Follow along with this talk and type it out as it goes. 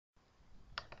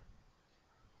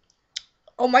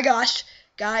Oh my gosh,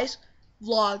 guys,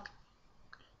 vlog.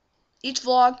 Each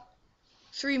vlog,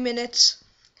 3 minutes,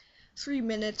 3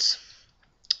 minutes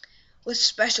with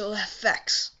special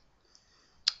effects.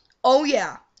 Oh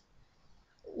yeah,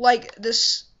 like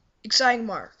this exciting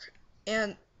mark.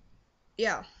 And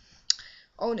yeah,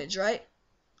 ownage, right?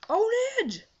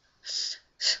 Ownage!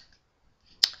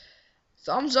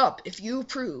 Thumbs up if you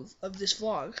approve of this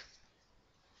vlog.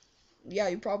 Yeah,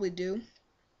 you probably do.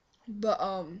 But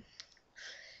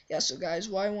yeah, so guys,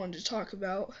 what I wanted to talk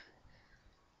about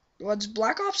was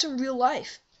Black Ops in real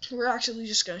life. We're actually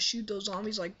just gonna shoot those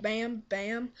zombies like bam,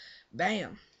 bam,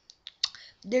 bam.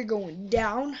 They're going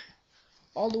down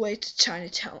all the way to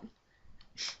Chinatown.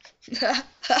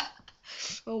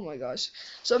 Oh my gosh.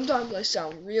 Sometimes I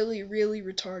sound really, really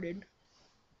retarded.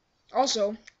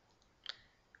 Also, I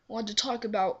wanted to talk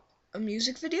about a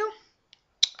music video.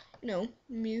 You know,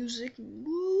 music.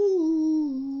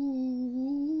 Woo.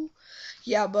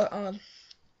 Yeah, but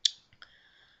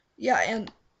yeah,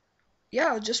 and yeah,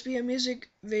 it'll just be a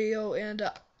music video and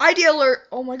idea alert.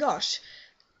 Oh my gosh.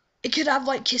 It could have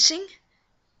like kissing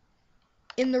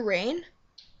in the rain.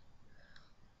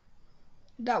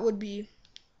 That would be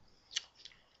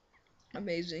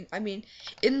amazing. I mean,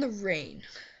 in the rain.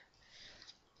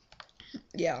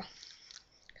 Yeah.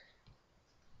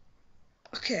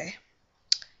 Okay.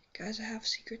 Guys, I have a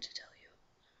secret to tell you.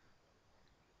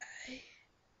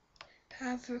 I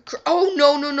have a crush. Oh,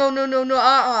 no, no, no, no, no, no.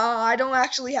 I don't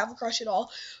actually have a crush at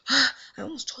all. I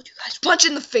almost told you guys. Punch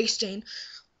in the face, Dane.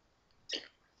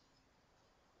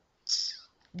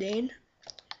 Dane.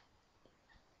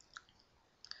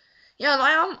 Yeah,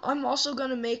 and I'm also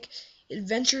gonna make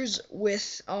adventures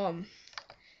with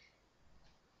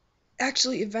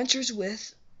actually adventures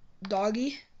with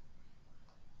Doggy.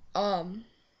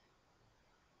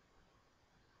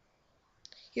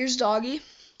 Here's Doggy.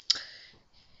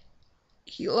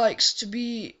 He likes to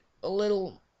be a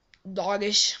little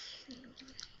doggish.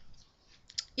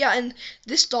 Yeah, and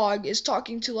this dog is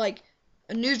talking to like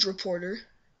a news reporter.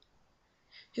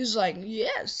 He's like,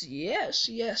 yes, yes,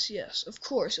 yes, yes, of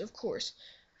course, of course.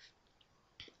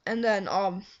 And then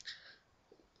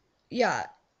yeah,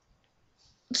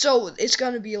 so it's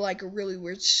gonna be like a really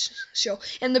weird show,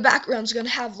 and the background's gonna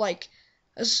have like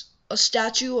a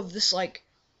statue of this like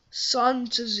Sun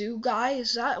Tzu guy.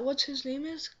 Is that what his name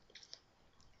is?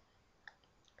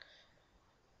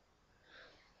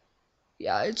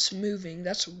 Yeah, it's moving.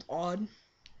 That's odd.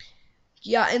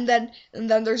 Yeah, and then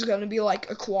there's gonna be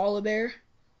like a koala bear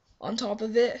on top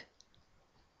of it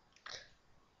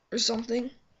or something.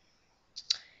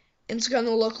 And it's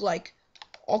gonna look like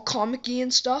all comic-y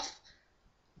and stuff.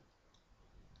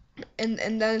 And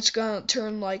then it's gonna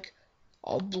turn like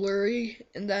all blurry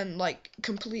and then like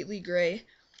completely gray.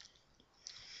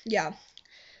 Yeah.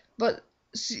 But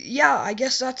yeah, I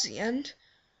guess that's the end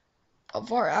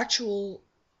of our actual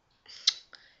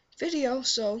video.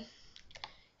 So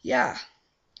yeah.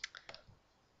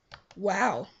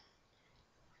 Wow.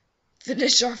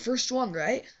 Finished our first one,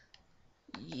 right?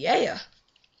 Yeah.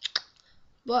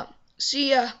 But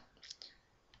see ya.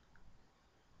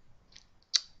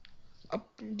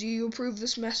 Do you approve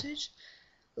this message?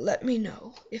 Let me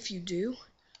know if you do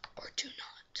or do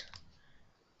not.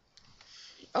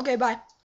 Okay, bye.